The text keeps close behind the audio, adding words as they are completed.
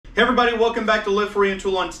Hey everybody, welcome back to Live Free and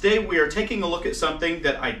Tool On. Today we are taking a look at something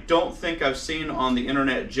that I don't think I've seen on the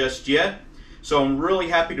internet just yet. So I'm really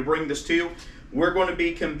happy to bring this to you. We're going to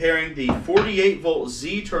be comparing the 48 volt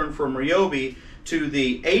Z-turn from Ryobi to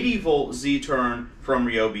the 80 volt Z-turn from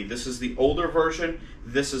Ryobi. This is the older version,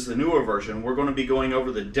 this is the newer version. We're going to be going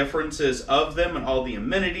over the differences of them and all the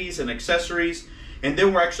amenities and accessories. And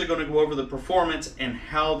then we're actually going to go over the performance and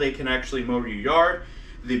how they can actually mow your yard,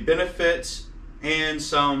 the benefits, and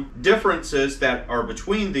some differences that are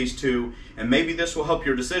between these two, and maybe this will help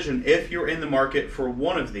your decision if you're in the market for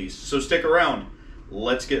one of these. So stick around,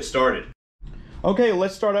 let's get started. Okay,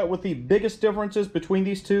 let's start out with the biggest differences between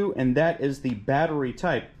these two, and that is the battery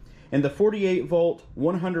type. In the 48 volt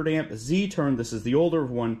 100 amp Z-turn, this is the older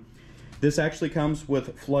one, this actually comes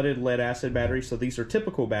with flooded lead acid batteries. So these are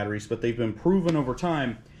typical batteries, but they've been proven over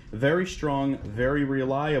time very strong, very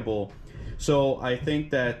reliable. So I think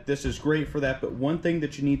that this is great for that, but one thing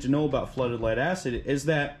that you need to know about flooded lead acid is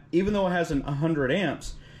that even though it has 100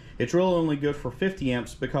 amps, it's really only good for 50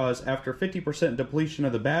 amps because after 50% depletion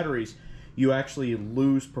of the batteries, you actually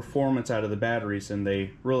lose performance out of the batteries and they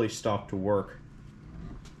really stop to work.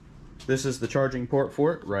 This is the charging port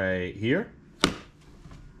for it right here.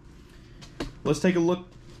 Let's take a look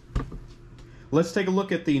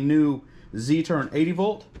at the new Z-turn 80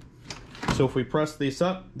 volt. So if we press these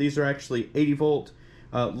up, these are actually 80 volt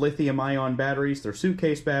lithium ion batteries. They're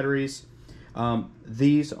suitcase batteries.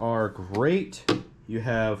 These are great. You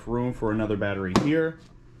have room for another battery here.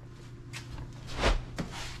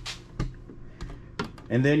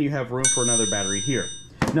 And then you have room for another battery here.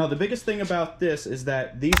 Now the biggest thing about this is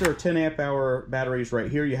that these are 10 amp hour batteries right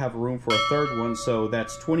here. You have room for a third one, so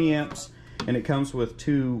that's 20 amps. And it comes with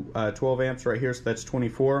two 12 amps right here, so that's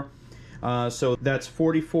 24. So that's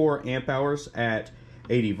 44 amp hours at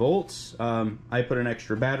 80 volts. I put an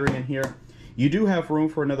extra battery in here. You do have room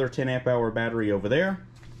for another 10 amp hour battery over there.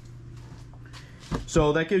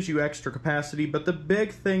 So that gives you extra capacity, but the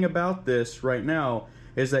big thing about this right now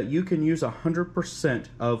is that you can use 100%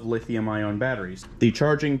 of lithium ion batteries. The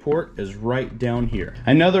charging port is right down here.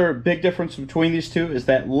 Another big difference between these two is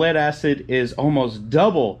that lead acid is almost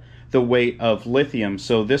double the weight of lithium,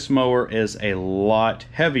 so this mower is a lot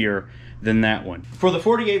heavier than that one. For the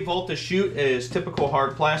 48 volt, the chute is typical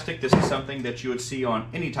hard plastic. This is something that you would see on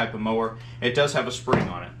any type of mower. It does have a spring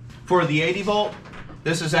on it. For the 80 volt,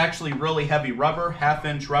 this is actually really heavy rubber,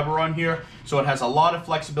 half-inch rubber on here, so it has a lot of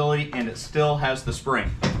flexibility and it still has the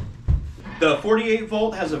spring. The 48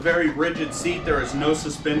 volt has a very rigid seat. There is no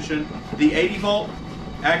suspension. The 80 volt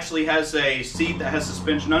actually has a seat that has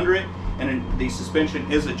suspension under it, and the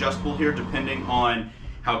suspension is adjustable here depending on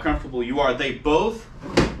how comfortable you are. They both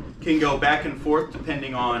can go back and forth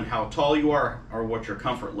depending on how tall you are or what your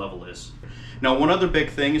comfort level is. Now one other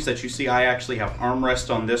big thing is that you see I actually have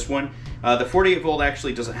armrests on this one. The 48 volt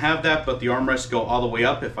actually doesn't have that, but the armrests go all the way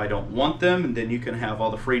up if I don't want them, and then you can have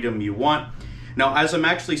all the freedom you want. Now as I'm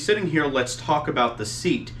actually sitting here, let's talk about the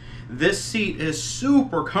seat. This seat is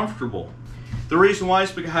super comfortable. The reason why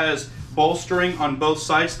is because bolstering on both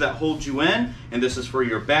sides that holds you in, and this is for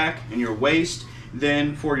your back and your waist.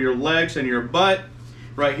 Then for your legs and your butt,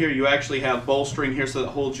 right here you actually have bolstering here so that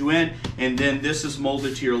holds you in, and then this is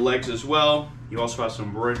molded to your legs as well. You also have some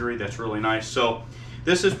embroidery that's really nice. So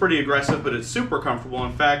this is pretty aggressive, but it's super comfortable.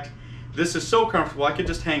 In fact, this is so comfortable I could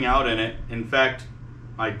just hang out in it. In fact,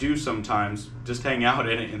 I do sometimes just hang out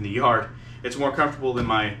in it in the yard. It's more comfortable than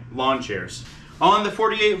my lawn chairs. On the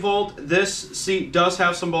 48 volt, this seat does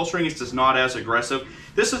have some bolstering. It's just not as aggressive.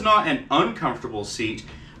 This is not an uncomfortable seat.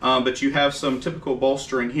 But you have some typical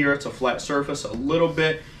bolstering here. It's a flat surface, a little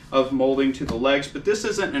bit of molding to the legs, but this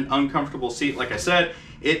isn't an uncomfortable seat. Like I said,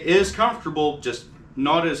 it is comfortable, just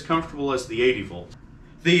not as comfortable as the 80 volt.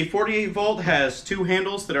 The 48 volt has two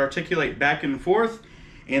handles that articulate back and forth,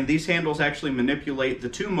 and these handles actually manipulate the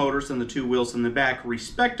two motors and the two wheels in the back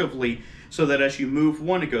respectively, so that as you move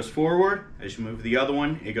one, it goes forward. As you move the other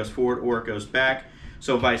one, it goes forward or it goes back,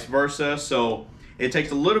 so vice versa. So it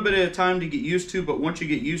takes a little bit of time to get used to, but once you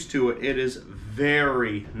get used to it, it is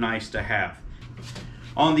very nice to have.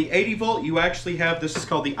 On the 80 volt, you actually have, this is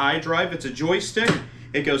called the iDrive. It's a joystick.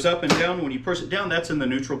 It goes up and down. When you push it down, that's in the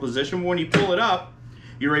neutral position. When you pull it up,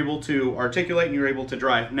 you're able to articulate and you're able to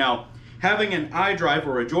drive. Now, having an iDrive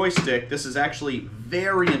or a joystick, this is actually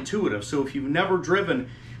very intuitive. So if you've never driven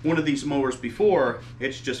one of these mowers before,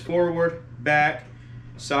 it's just forward, back,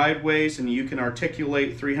 sideways, and you can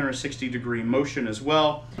articulate 360-degree motion as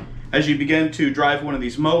well. As you begin to drive one of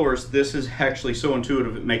these mowers, this is actually so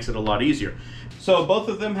intuitive it makes it a lot easier. So both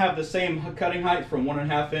of them have the same cutting height from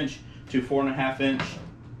 1.5 inch to 4.5 inch.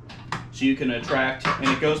 So you can attract, and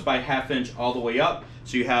it goes by 1/2 inch all the way up.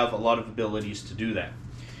 So you have a lot of abilities to do that.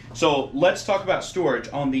 So let's talk about storage.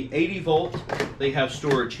 On the 80 volt, they have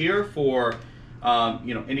storage here for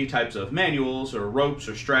any types of manuals or ropes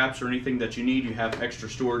or straps or anything that you need. You have extra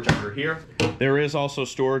storage under here. There is also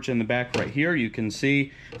storage in the back right here. You can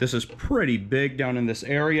see this is pretty big down in this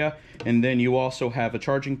area. And then you also have a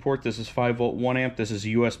charging port. This is 5 volt 1 amp. This is a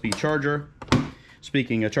USB charger.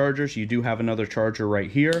 Speaking of chargers, you do have another charger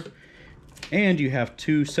right here. And you have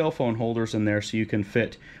 2 cell phone holders in there, so you can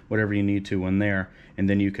fit whatever you need to in there. And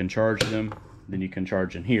then you can charge them. Then you can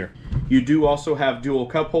charge in here. You do also have dual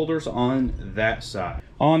cup holders on that side.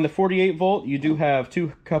 On the 48 volt, you do have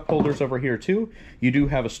 2 cup holders over here too. You do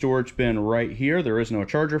have a storage bin right here. There is no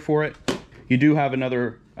charger for it. You do have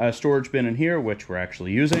another storage bin in here, which we're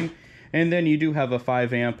actually using. And then you do have a 5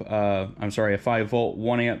 volt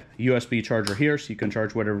 1 amp USB charger here, so you can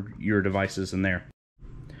charge whatever your device is in there.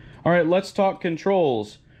 All right, let's talk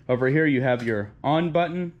controls. Over here you have your on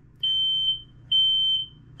button.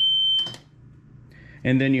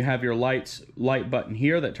 And then you have your light button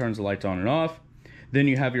here that turns the lights on and off. Then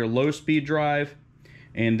you have your low speed drive,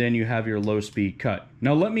 and then you have your low speed cut.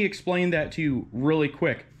 Now let me explain that to you really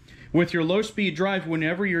quick. With your low speed drive,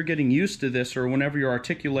 whenever you're getting used to this or whenever you're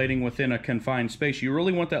articulating within a confined space, you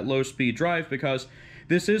really want that low speed drive because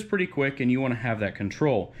this is pretty quick and you want to have that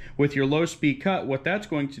control. With your low speed cut, what that's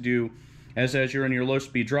going to do is as you're in your low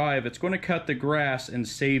speed drive, it's going to cut the grass and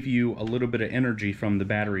save you a little bit of energy from the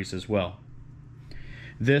batteries as well.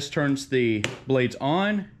 This turns the blades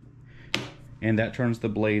on, and that turns the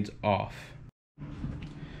blades off.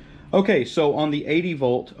 Okay, so on the 80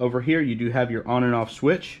 volt over here, you do have your on and off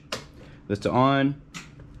switch. That's on.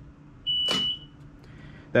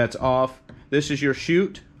 That's off. This is your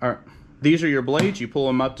chute. These are your blades. You pull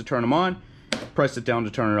them up to turn them on. Press it down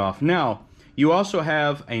to turn it off. Now, you also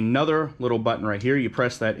have another little button right here. You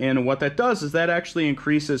press that in, and what that does is that actually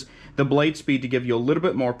increases the blade speed to give you a little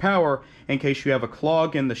bit more power in case you have a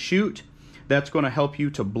clog in the chute. That's going to help you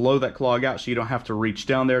to blow that clog out so you don't have to reach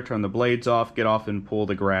down there, turn the blades off, get off, and pull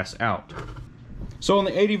the grass out. So on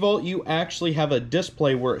the 80 volt, you actually have a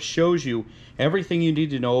display where it shows you everything you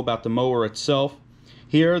need to know about the mower itself.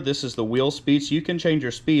 Here, this is the wheel speed, so you can change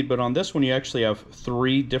your speed, but on this one you actually have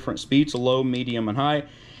 3 different speeds, low, medium, and high.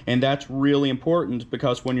 And that's really important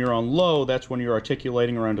because when you're on low, that's when you're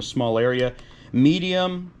articulating around a small area.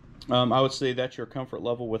 Medium, I would say that's your comfort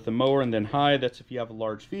level with the mower, and then high, that's if you have a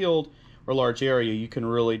large field or large area, you can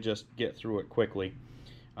really just get through it quickly.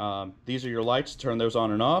 These are your lights, turn those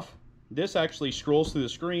on and off. This actually scrolls through the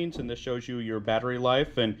screens, and this shows you your battery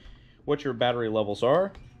life and what your battery levels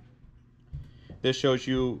are. This shows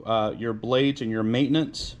you your blades and your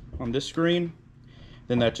maintenance on this screen.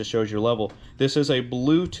 Then that just shows your level. This is a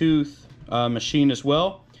Bluetooth machine as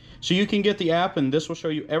well. So you can get the app, and this will show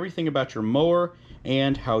you everything about your mower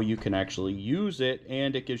and how you can actually use it,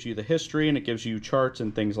 and it gives you the history and it gives you charts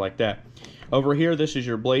and things like that. Over here, this is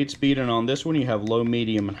your blade speed, and on this one you have low,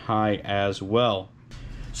 medium, and high as well.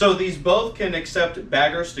 So these both can accept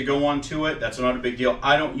baggers to go onto it. That's not a big deal.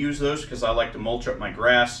 I don't use those because I like to mulch up my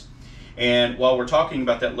grass. And while we're talking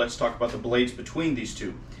about that, let's talk about the blades between these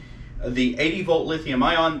two. The 80 volt lithium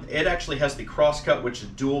ion, it actually has the crosscut, which is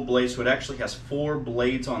dual blades, so it actually has 4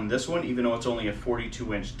 blades on this one, even though it's only a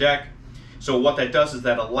 42-inch deck. So what that does is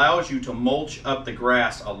that allows you to mulch up the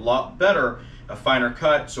grass a lot better, a finer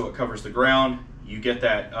cut, so it covers the ground. You get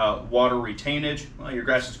that water retainage. Well, your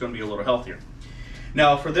grass is going to be a little healthier.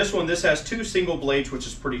 Now for this one, this has 2 single blades, which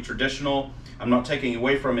is pretty traditional. I'm not taking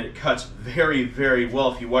away from it. It cuts very, very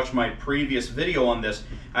well. If you watch my previous video on this,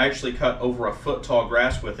 I actually cut over a foot tall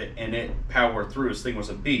grass with it, and it powered through. This thing was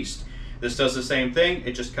a beast. This does the same thing.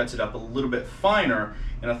 It just cuts it up a little bit finer,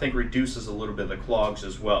 and I think reduces a little bit of the clogs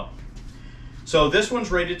as well. So this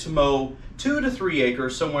one's rated to mow 2 to 3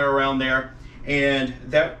 acres, somewhere around there, and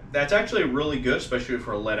that's actually really good, especially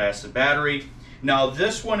for a lead acid battery. Now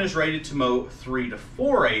this one is rated to mow 3 to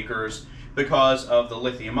 4 acres because of the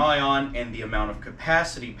lithium ion and the amount of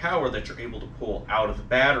capacity power that you're able to pull out of the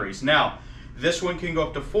batteries. Now this one can go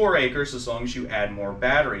up to 4 acres as long as you add more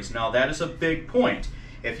batteries. Now that is a big point.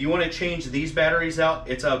 If you want to change these batteries out,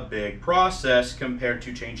 it's a big process compared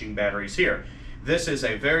to changing batteries here. This is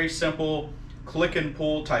a very simple click and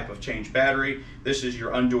pull type of change battery. This is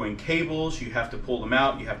your undoing cables. You have to pull them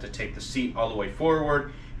out. You have to take the seat all the way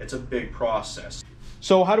forward. It's a big process.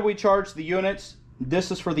 So how do we charge the units?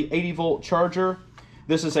 This is for the 80 volt charger.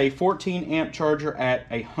 This is a 14 amp charger at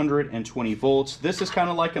 120 volts. This is kind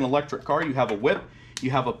of like an electric car. You have a whip,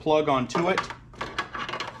 you have a plug onto it.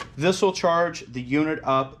 This will charge the unit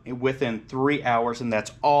up within 3 hours, and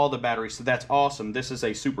that's all the battery. So that's awesome. This is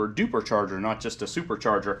a super duper charger, not just a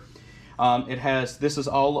supercharger. This is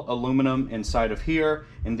all aluminum inside of here,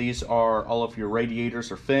 and these are all of your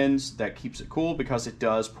radiators or fins that keeps it cool because it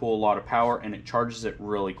does pull a lot of power and it charges it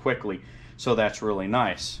really quickly. So that's really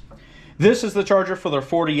nice. This is the charger for their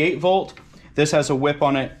 48 volt. This has a whip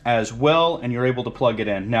on it as well, and you're able to plug it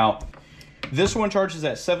in. Now, this one charges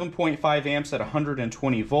at 7.5 amps at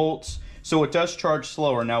 120 volts, so it does charge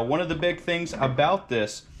slower. Now, one of the big things about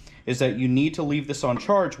this is that you need to leave this on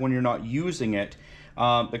charge when you're not using it,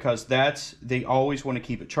 because they always want to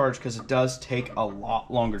keep it charged because it does take a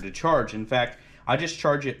lot longer to charge. In fact, I just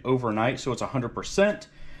charge it overnight, so it's 100%,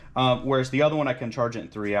 whereas the other one I can charge it in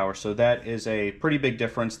 3 hours. So that is a pretty big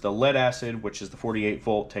difference. The lead acid, which is the 48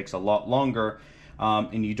 volt, takes a lot longer,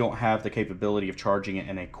 and you don't have the capability of charging it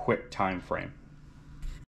in a quick time frame.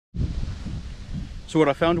 So what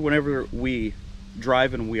I found whenever we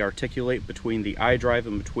drive and we articulate between the iDrive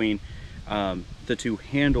and between the two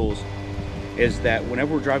handles is that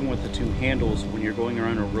whenever we're driving with the two handles, when you're going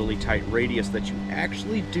around a really tight radius, that you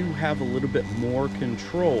actually do have a little bit more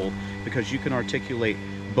control because you can articulate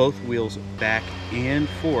both wheels back and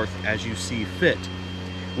forth as you see fit.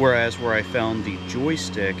 Whereas where I found the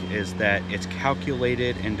joystick is that it's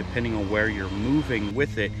calculated, and depending on where you're moving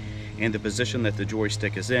with it and the position that the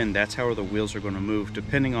joystick is in, that's how the wheels are going to move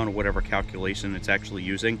depending on whatever calculation it's actually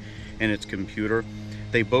using in its computer.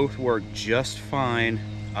 They both work just fine.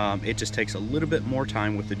 It just takes a little bit more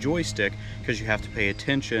time with the joystick because you have to pay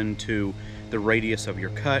attention to the radius of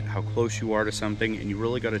your cut, how close you are to something, and you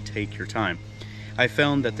really got to take your time. I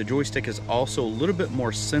found that the joystick is also a little bit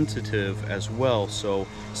more sensitive as well, so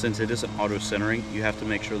since it isn't auto centering, you have to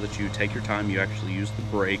make sure that you take your time, you actually use the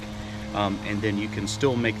brake, and then you can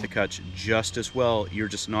still make the cuts just as well. You're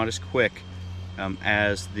just not as quick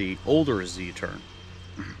as the older Z turn.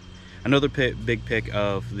 Another big pick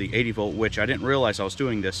of the 80 volt, which I didn't realize I was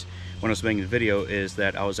doing this when I was making the video, is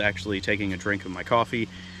that I was actually taking a drink of my coffee.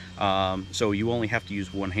 So you only have to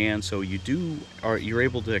use one hand, so you're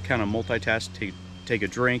able to kind of multitask, take a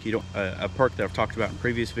drink. You don't a perk that I've talked about in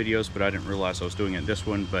previous videos, but I didn't realize I was doing it in this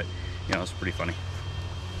one. But you know, it's pretty funny.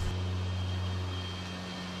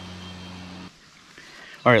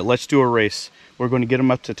 All right, let's do a race. We're going to get them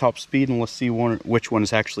up to top speed, and let's see which one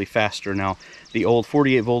is actually faster. Now, the old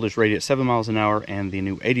 48 volt is rated at 7 miles an hour, and the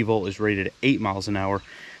new 80 volt is rated at 8 miles an hour.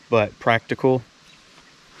 But practical,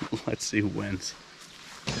 let's see who wins.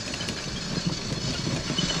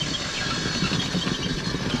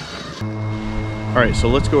 All right, so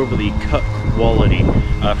let's go over the cut quality.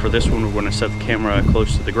 For this one, we're going to set the camera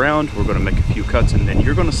close to the ground. We're going to make a few cuts, and then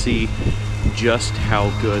you're going to see just how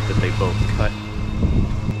good that they both cut.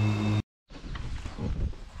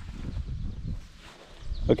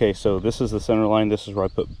 Okay, so this is the center line. This is where I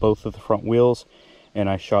put both of the front wheels, and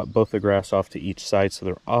I shot both the grass off to each side so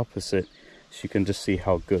they're opposite, so you can just see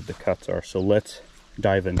how good the cuts are. So let's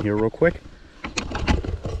dive in here real quick.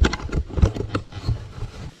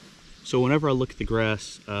 So whenever I look at the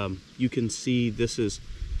grass, you can see this is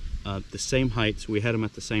the same height, so we had them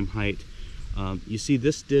at the same height. You see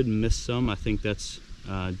this did miss some. I think that's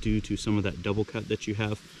due to some of that double cut that you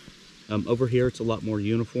have. Over here it's a lot more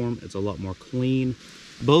uniform, it's a lot more clean.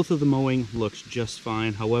 Both of the mowing looks just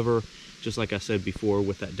fine. However, just like I said before,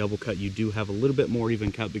 with that double cut, you do have a little bit more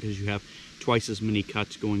even cut because you have twice as many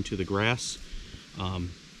cuts going to the grass.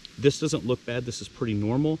 This doesn't look bad. This is pretty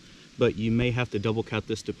normal, but you may have to double cut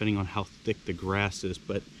this depending on how thick the grass is.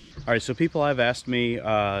 But all right, so people have asked me,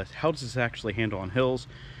 how does this actually handle on hills?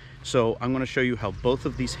 So I'm going to show you how both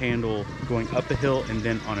of these handle going up a hill and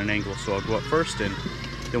then on an angle. So I'll go up first, and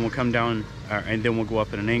then we'll come down, and then we'll go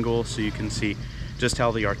up at an angle so you can see just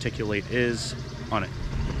how the articulate is on it.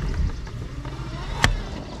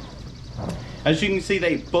 As you can see,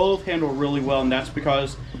 they both handle really well, and that's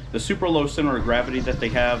because the super low center of gravity that they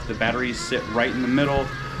have, the batteries sit right in the middle,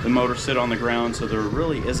 the motors sit on the ground, so there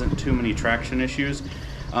really isn't too many traction issues.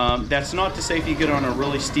 That's not to say if you get on a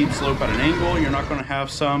really steep slope at an angle, you're not going to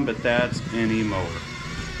have some, but that's any mower.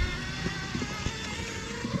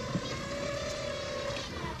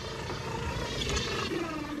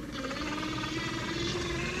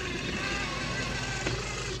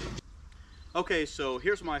 Okay, so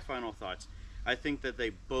here's my final thoughts. I think that they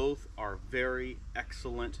both are very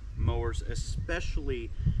excellent mowers,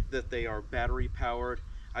 especially that they are battery powered.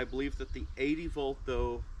 I believe that the 80 volt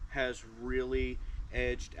though has really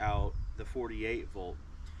edged out the 48 volt.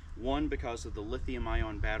 One, because of the lithium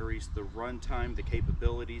ion batteries, the runtime, the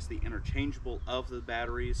capabilities, the interchangeable of the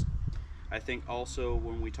batteries. I think also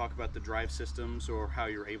when we talk about the drive systems or how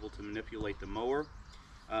you're able to manipulate the mower,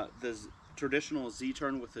 the traditional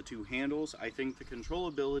Z-turn with the two handles, I think the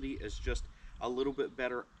controllability is just a little bit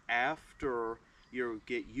better after you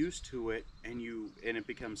get used to it, and it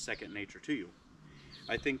becomes second nature to you.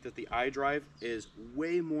 I think that the iDrive is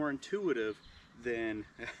way more intuitive than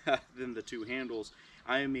than the two handles.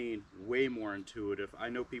 I mean, way more intuitive. I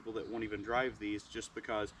know people that won't even drive these just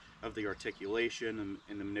because of the articulation,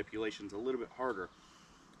 and the manipulation's a little bit harder.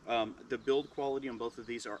 The build quality on both of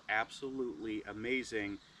these are absolutely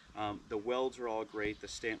amazing. The welds are all great, the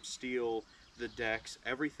stamped steel, the decks,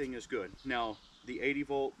 everything is good. Now, the 80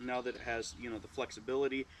 volt, now that it has, you know, the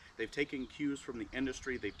flexibility, they've taken cues from the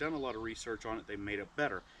industry, they've done a lot of research on it, they've made it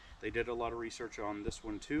better. They did a lot of research on this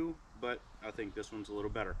one too, but I think this one's a little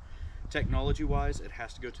better. Technology wise, it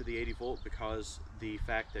has to go to the 80 volt because the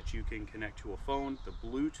fact that you can connect to a phone, the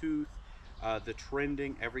Bluetooth, the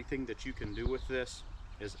trending, everything that you can do with this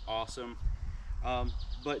is awesome.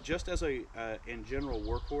 But just as a in general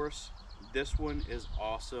workhorse, this one is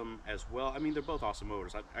awesome as well. I mean, they're both awesome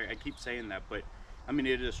mowers. I keep saying that, but I mean,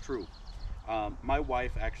 it is true. My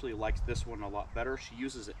wife actually likes this one a lot better. She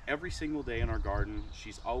uses it every single day in our garden.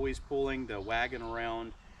 She's always pulling the wagon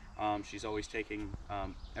around. She's always taking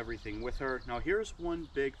everything with her. Now, here's one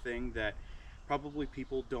big thing that probably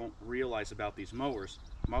people don't realize about these mowers.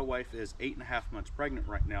 My wife is 8.5 months pregnant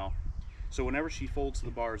right now. So whenever she folds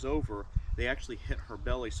the bars over, they actually hit her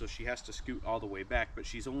belly, so she has to scoot all the way back, but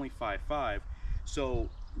she's only 5'5", so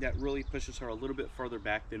that really pushes her a little bit further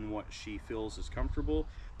back than what she feels is comfortable,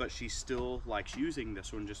 but she still likes using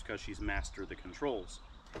this one just because she's mastered the controls.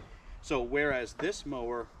 So whereas this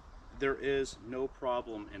mower, there is no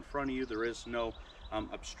problem in front of you, there is no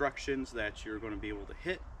obstructions that you're going to be able to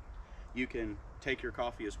hit. You can take your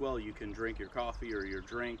coffee as well, you can drink your coffee or your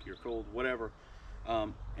drink, your cold, whatever.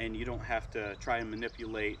 And you don't have to try and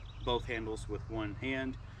manipulate both handles with one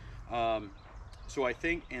hand. So I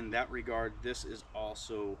think in that regard, this is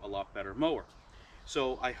also a lot better mower.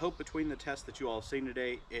 So I hope between the tests that you all have seen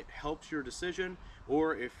today, it helps your decision,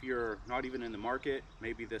 or if you're not even in the market,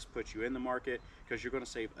 maybe this puts you in the market because you're going to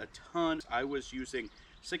save a ton. I was using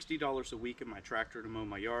 $60 a week in my tractor to mow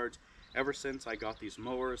my yards. Ever since I got these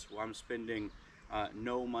mowers, well, I'm spending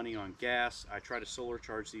no money on gas. I try to solar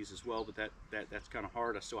charge these as well, but that's kind of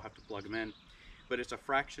hard. I still have to plug them in. But it's a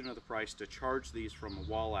fraction of the price to charge these from a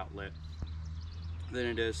wall outlet than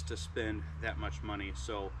it is to spend that much money.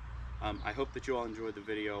 So I hope that you all enjoyed the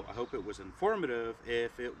video. I hope it was informative.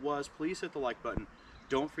 If it was, please hit the like button.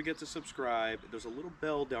 Don't forget to subscribe. There's a little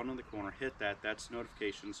bell down in the corner. Hit that. That's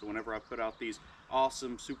notifications. So whenever I put out these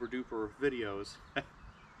awesome, super duper videos,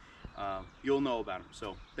 you'll know about them.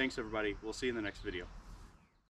 So thanks everybody. We'll see you in the next video.